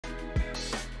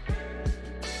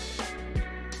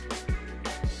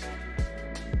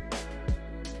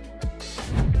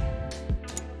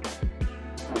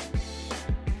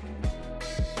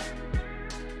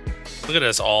Look at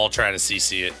us all trying to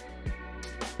CC it.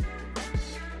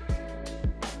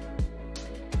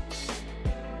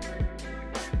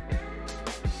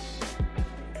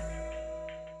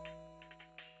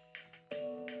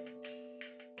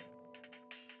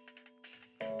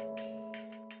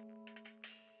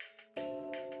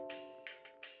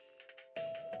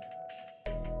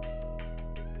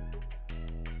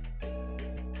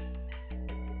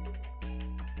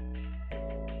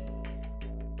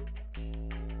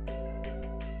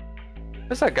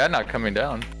 Why's that guy not coming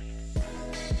down?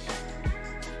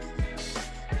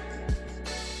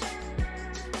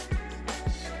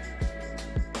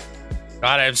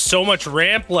 God, I have so much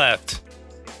ramp left.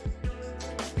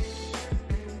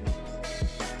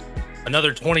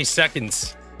 Another 20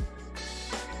 seconds.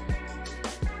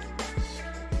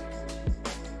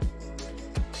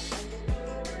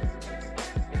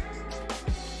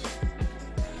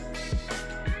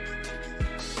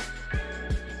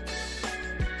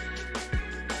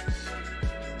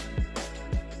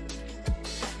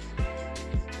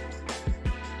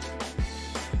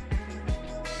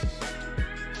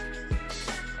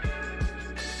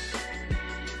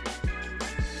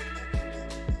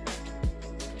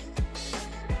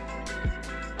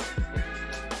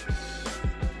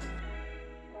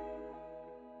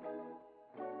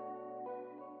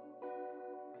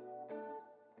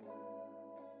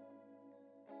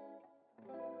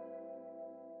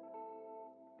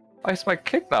 Why is my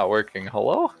kick not working?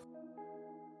 Hello?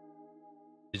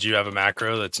 Did you have a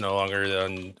macro that's no longer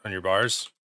on your bars?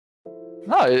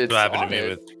 No, it's What happened on to me it.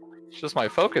 with... It's just my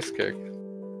focus kick.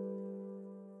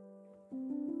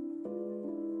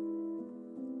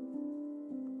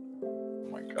 Oh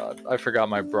my god, I forgot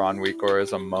my Brawn weak aura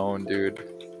is a moan, dude.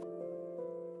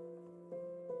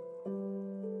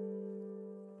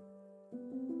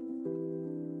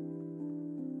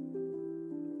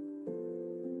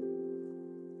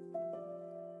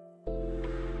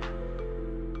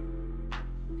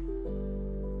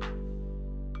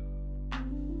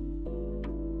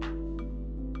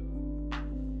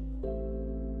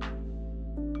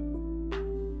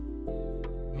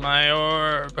 My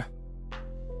orb.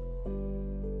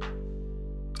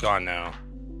 It's gone now.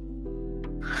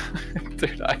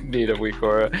 Dude, I need a weak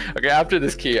aura. Okay, after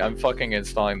this key, I'm fucking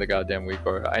installing the goddamn weak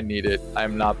aura. I need it.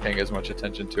 I'm not paying as much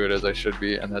attention to it as I should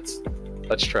be, and that's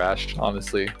trash,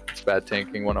 honestly. It's bad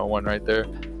tanking 101 right there.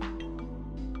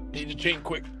 Need to chain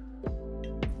quick.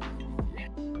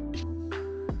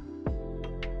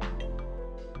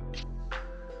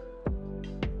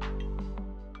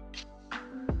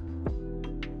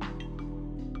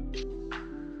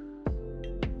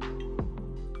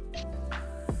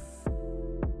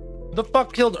 Who the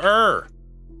fuck killed What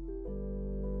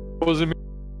was it?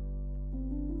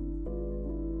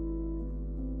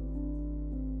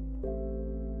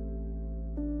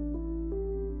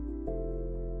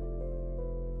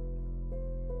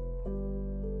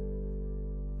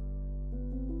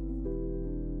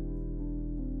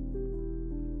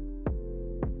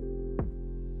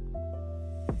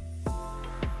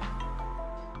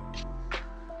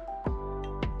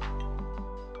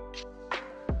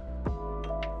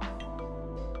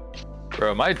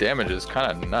 Bro, my damage is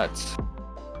kind of nuts.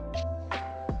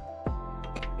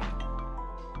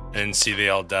 And see, they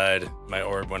all died. My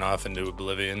orb went off into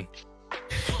oblivion.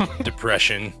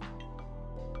 Depression.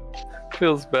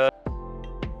 Feels bad.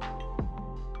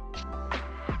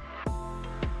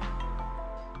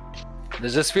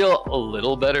 Does this feel a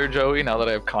little better, Joey, now that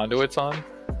I have conduits on?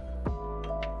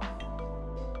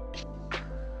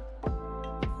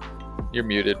 You're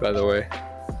muted, by the way.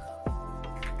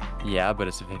 Yeah, but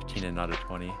it's a 15 and not a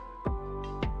 20.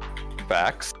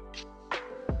 Facts.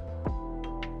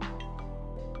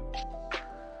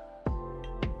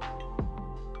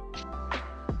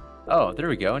 Oh, there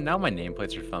we go. Now my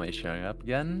nameplates are finally showing up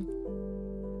again.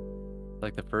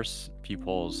 Like the first few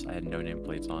polls, I had no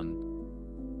nameplates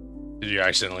on. Did you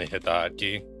accidentally hit the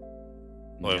hotkey?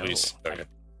 Well, at No. least. Okay.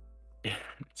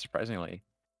 Surprisingly.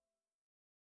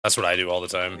 That's what I do all the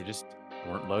time. They just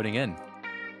weren't loading in.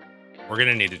 We're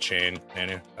gonna need a chain,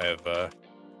 Manu. I have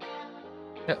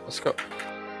Yeah, let's go.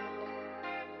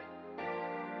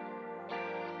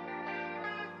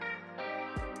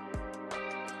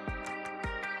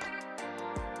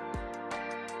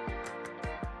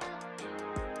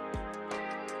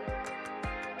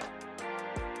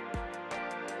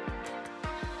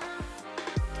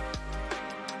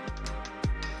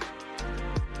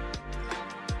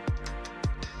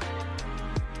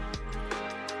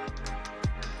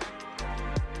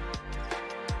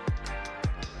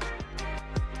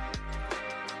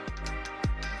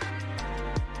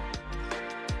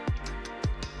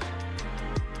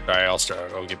 Alright,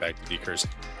 I'll get back to decursing.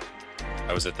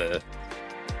 I was at the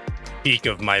peak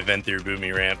of my Venthyr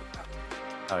Boomy ramp.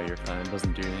 Oh, you're fine. It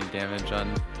doesn't do any damage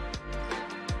on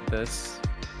this.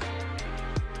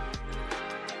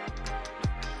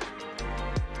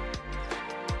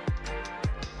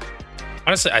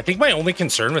 Honestly, I think my only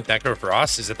concern with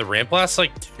Necrofrost is that the ramp lasts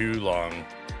like too long.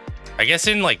 I guess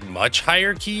in like much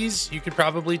higher keys, you could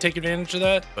probably take advantage of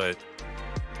that, but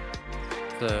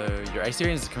So your Icy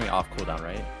Vein is coming off cooldown,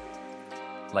 right?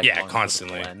 Like yeah, long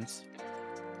constantly. cleanse?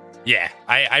 Yeah,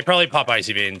 I probably pop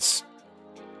Icy Veins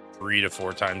 3 to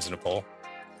 4 times in a pull.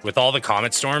 With all the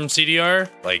Comet Storm CDR,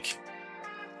 like,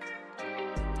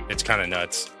 it's kind of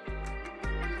nuts.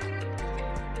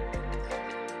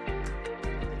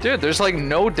 Dude, there's like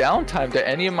no downtime to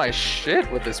any of my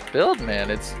shit with this build, man.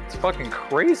 It's fucking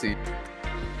crazy.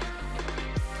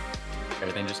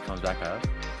 Everything just comes back up.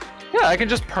 Yeah, I can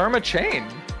just perma chain.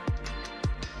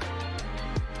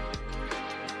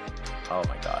 Oh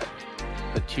my god.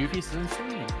 The 2-piece is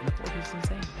insane. And the 4-piece is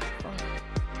insane. Fuck.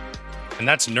 And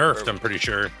that's nerfed, I'm pretty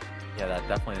sure. Yeah, that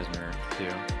definitely is nerfed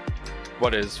too.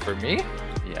 What is for me?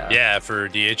 Yeah. Yeah, for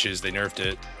DHs, they nerfed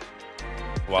it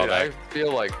a while Dude, back. I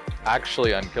feel like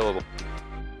actually unkillable.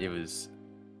 It was.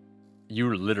 You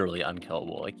were literally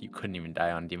unkillable. Like, you couldn't even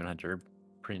die on Demon Hunter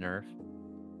pre-nerf.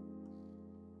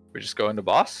 We just go into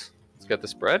boss. Let's get the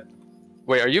spread.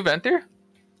 Wait, are you Venthyr?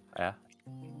 Yeah.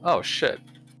 Oh shit.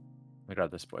 Let me grab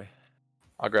this boy.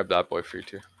 I'll grab that boy for you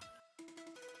too.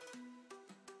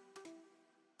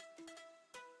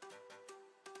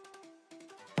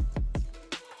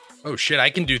 Oh shit, I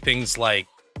can do things like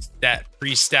that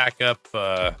pre-stack up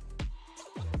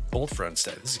Bolt Front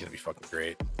stat. This is gonna be fucking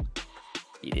great.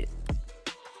 Eat it.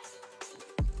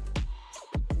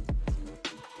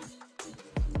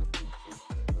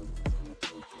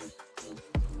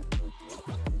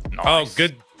 Oh,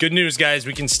 good news, guys.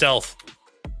 We can stealth.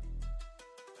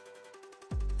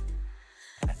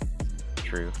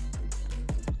 True.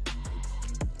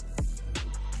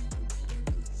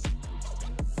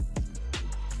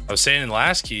 I was saying in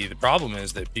last key, the problem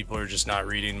is that people are just not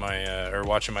reading my or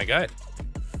watching my guide.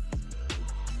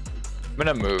 I'm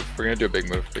gonna move. We're gonna do a big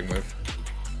move. Big move.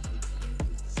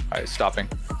 Alright, stopping.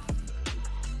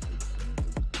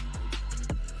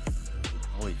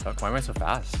 Holy fuck, why am I so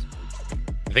fast?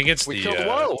 I think it's We the killed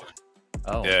low.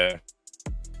 Oh. yeah.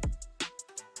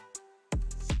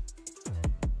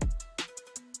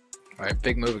 Alright,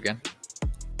 big move again.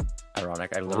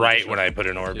 Ironic. I literally Right just when I put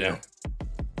an orb Yeah.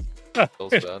 down.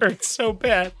 Feels It bad. hurts so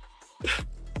bad.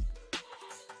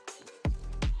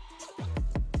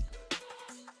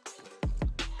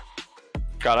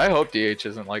 God, I hope DH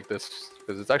isn't like this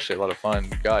because it's actually a lot of fun.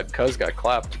 God, Cuz got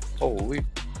clapped. Holy.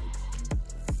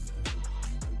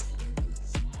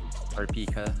 RP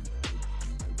ka.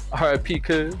 RIP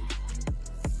Cuz.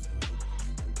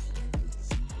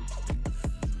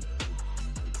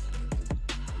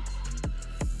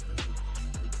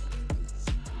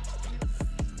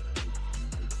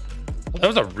 That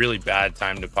was a really bad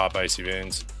time to pop Icy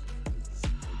Veins.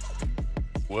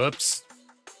 Whoops.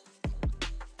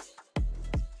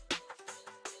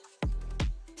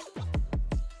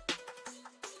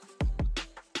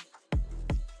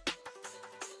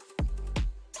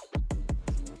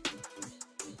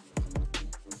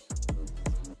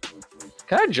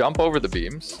 Can I jump over the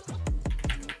beams?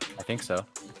 I think so.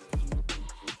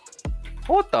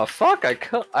 What the fuck?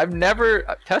 I've never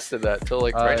tested that till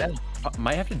like right now.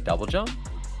 Might have to double jump.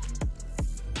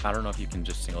 I don't know if you can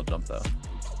just single jump though.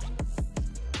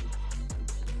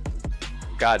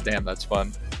 God damn, that's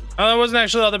fun. Oh, that wasn't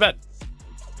actually all that bad.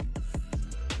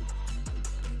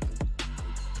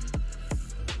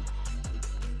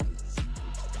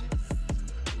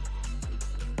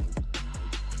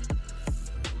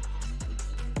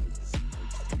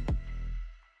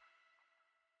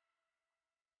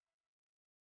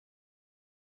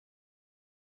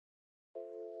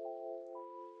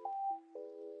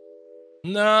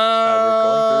 No. We're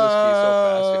going through this key so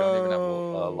fast, we don't even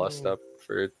have lust up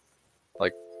for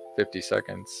like 50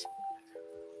 seconds.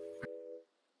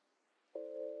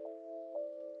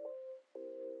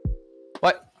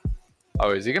 What?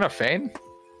 Oh, is he gonna feign?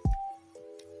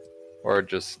 Or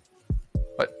just...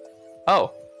 What?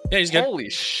 Oh. Yeah, he's good. Holy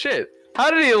shit. How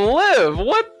did he live?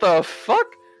 What the fuck?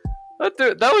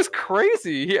 That was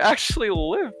crazy. He actually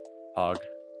lived. Hog.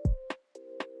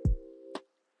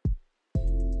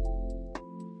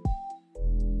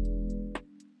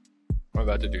 I'm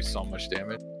about to do so much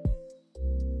damage.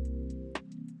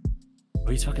 Oh,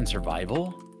 he's fucking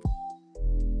survival?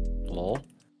 Lol.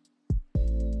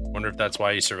 Wonder if that's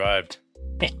why he survived.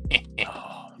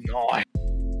 Oh, No,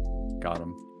 got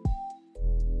him.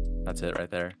 That's it right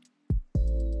there.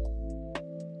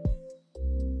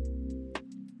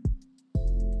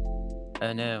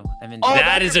 Oh no, I'm in. Oh,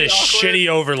 that is a shitty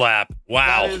overlap.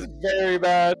 Wow. That is very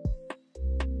bad.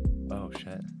 Oh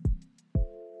shit.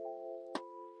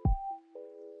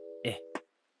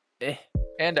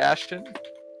 And Ashton.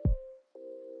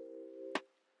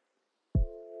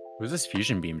 Who's this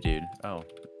fusion beam dude? Oh.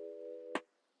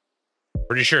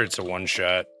 Pretty sure it's a one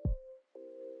shot.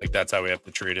 Like that's how we have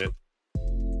to treat it.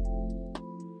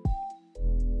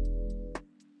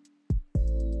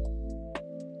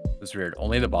 It's weird.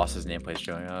 Only the boss's nameplate's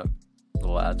showing up. The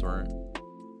lads weren't.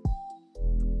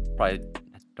 Probably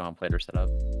don't have plater set up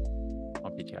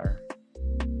on PTR.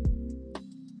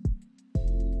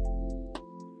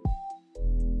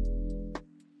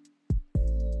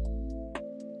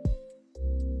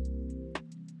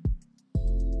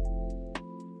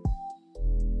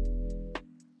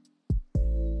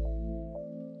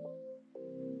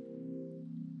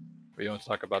 We don't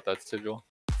talk about that sigil.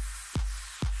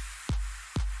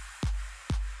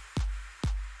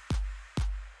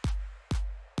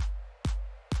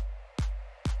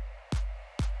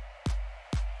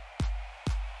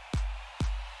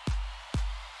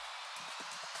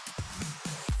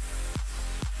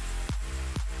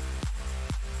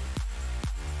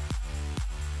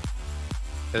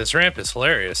 Yeah, this ramp is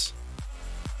hilarious.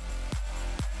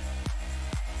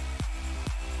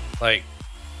 Like,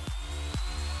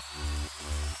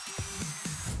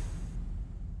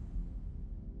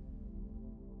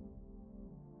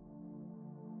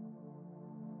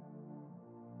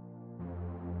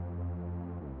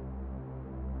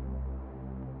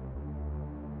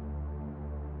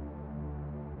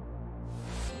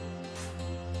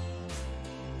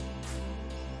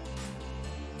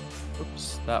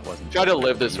 Oops, that wasn't. Try to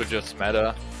live this with just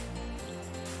meta.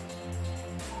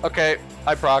 Okay,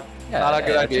 I proc. Yeah, Not a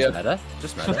good idea.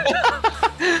 Just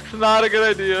meta. Not a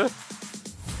good idea.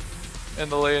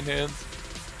 And the lay in hands.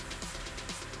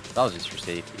 That was just for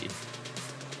safety.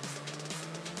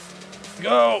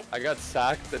 go. I got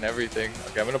sacked and everything.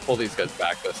 Okay, I'm gonna pull these guys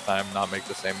back this time, not make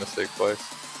the same mistake twice.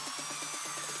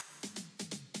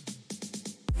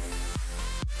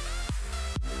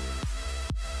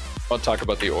 I'll talk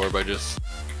about the orb I just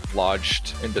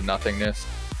lodged into nothingness.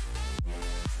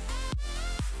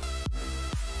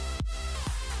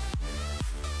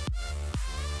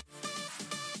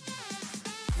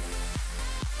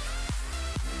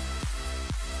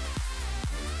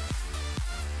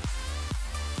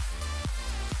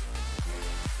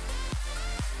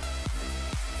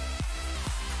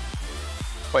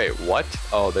 Wait, what?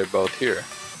 Oh, they're both here.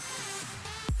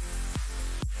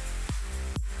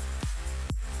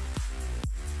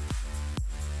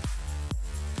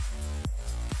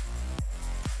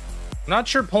 Not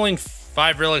sure pulling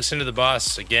 5 relics into the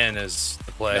boss again is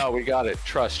the play. No, we got it.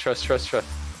 Trust, trust, trust, trust.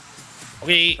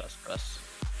 Okay. Trust.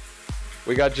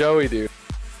 We got Joey, dude.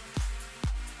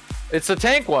 It's a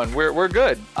tank one. We're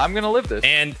good. I'm gonna live this.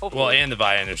 And hopefully. well, and the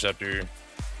Vi Interceptor.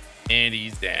 And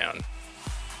he's down.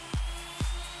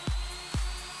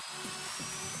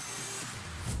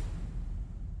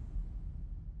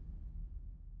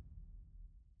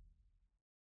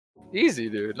 Easy,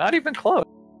 dude. Not even close.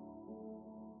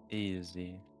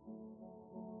 Easy.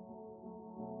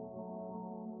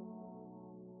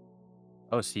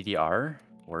 Oh, CDR?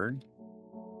 Word?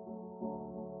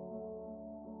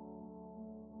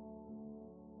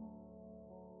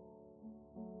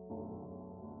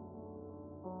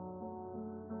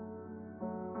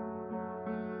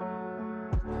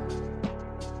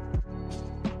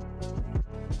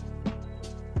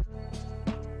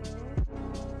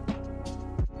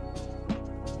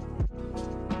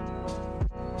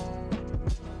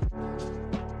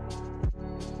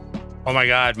 Oh my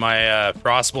god, my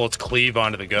frostbolts cleave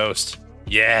onto the ghost.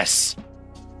 Yes.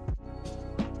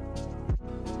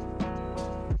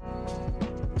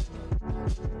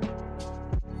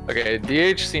 Okay,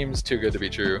 DH seems too good to be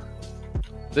true.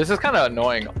 This is kind of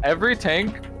annoying. Every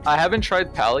tank, I haven't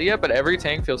tried Pally yet, but every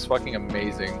tank feels fucking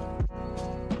amazing.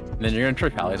 And then you're gonna try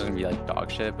Pally's gonna be like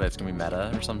dog shit, but it's gonna be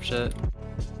meta or some shit.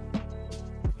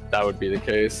 That would be the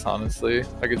case, honestly.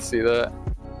 I could see that.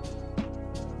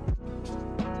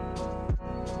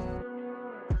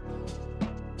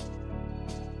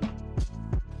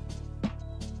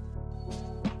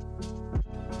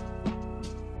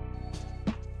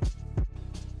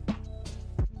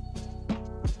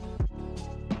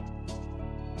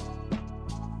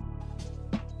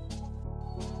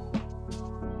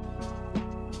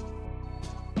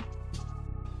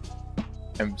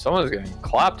 And someone's getting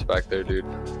clapped back there, dude.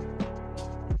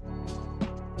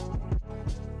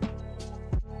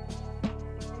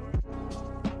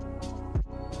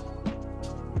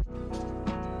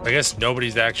 I guess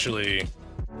nobody's actually...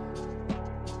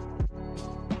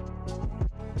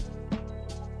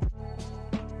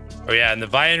 Oh yeah, and the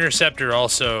Vi Interceptor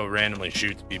also randomly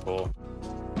shoots people.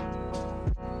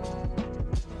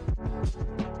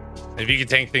 If you could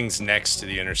tank things next to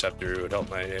the Interceptor, it would help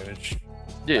my damage.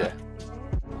 Yeah.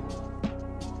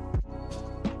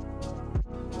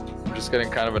 I'm just getting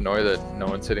kind of annoyed that no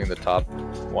one's hitting the top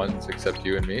ones except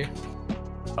you and me.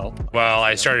 Oh. Well,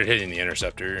 I started hitting the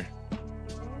Interceptor.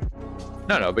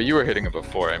 No, but you were hitting it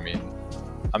before. I mean,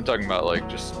 I'm talking about like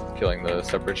just killing the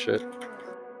separate shit.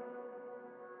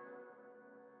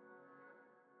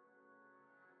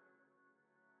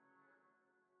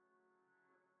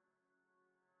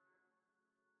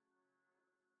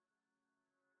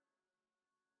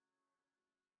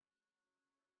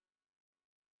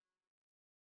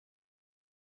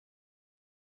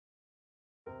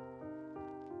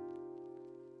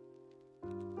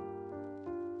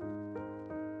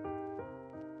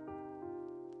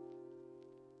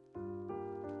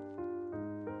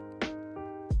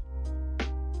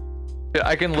 Yeah,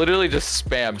 I can literally just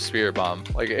spam Spirit Bomb.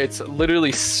 Like, it's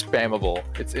literally spammable.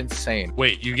 It's insane.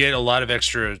 Wait, you get a lot of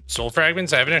extra soul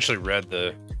fragments? I haven't actually read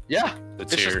the Yeah, the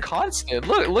it's tier. just constant.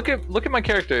 Look at my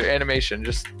character animation.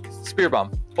 Just Spirit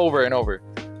Bomb over and over.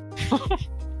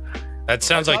 That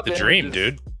sounds like the dream,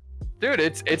 dude. Dude,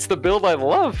 it's the build I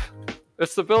love.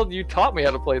 It's the build you taught me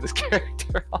how to play this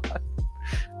character on.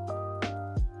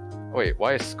 Wait,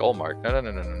 why is Skull Mark?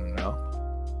 No.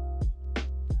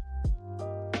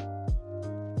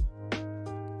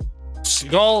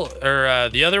 Skull, or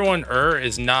the other one,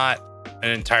 is not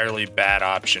an entirely bad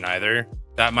option either.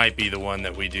 That might be the one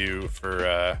that we do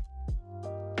for...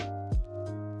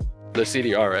 The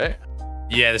CDR, right?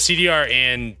 Yeah, the CDR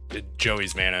and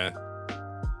Joey's mana.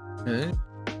 Hmm?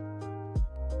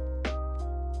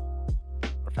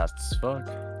 We're fast as fuck.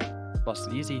 Lost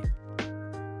it easy.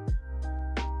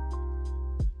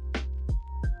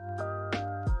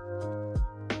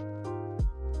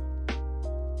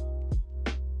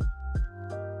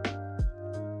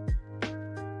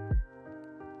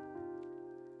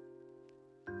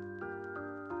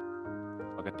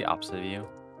 I'll get the opposite of you.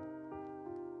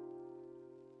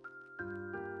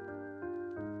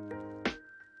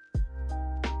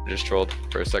 Just trolled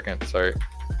for a second, sorry.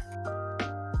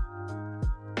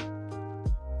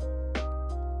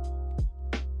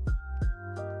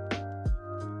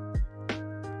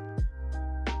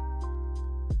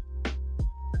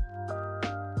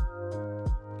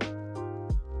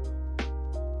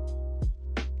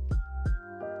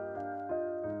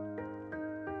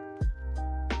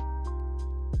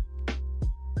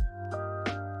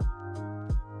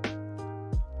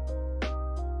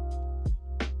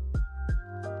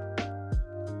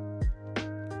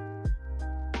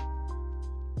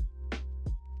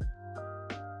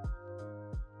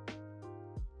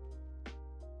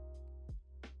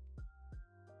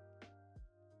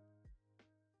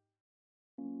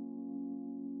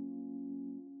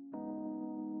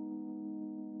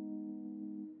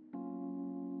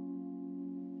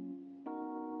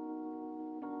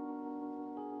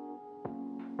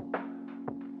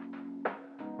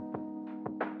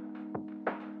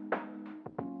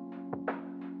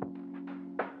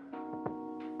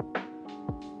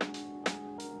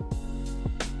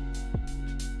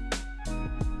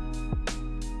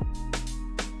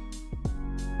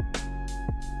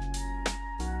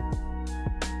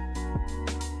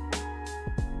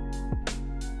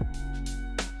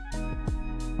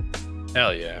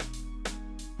 Hell yeah.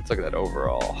 Let's look at that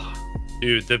overall.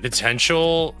 Dude, the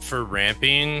potential for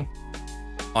ramping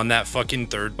on that fucking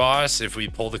third boss, if we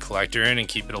pull the collector in and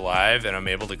keep it alive and I'm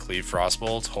able to cleave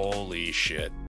frostbolts, holy shit.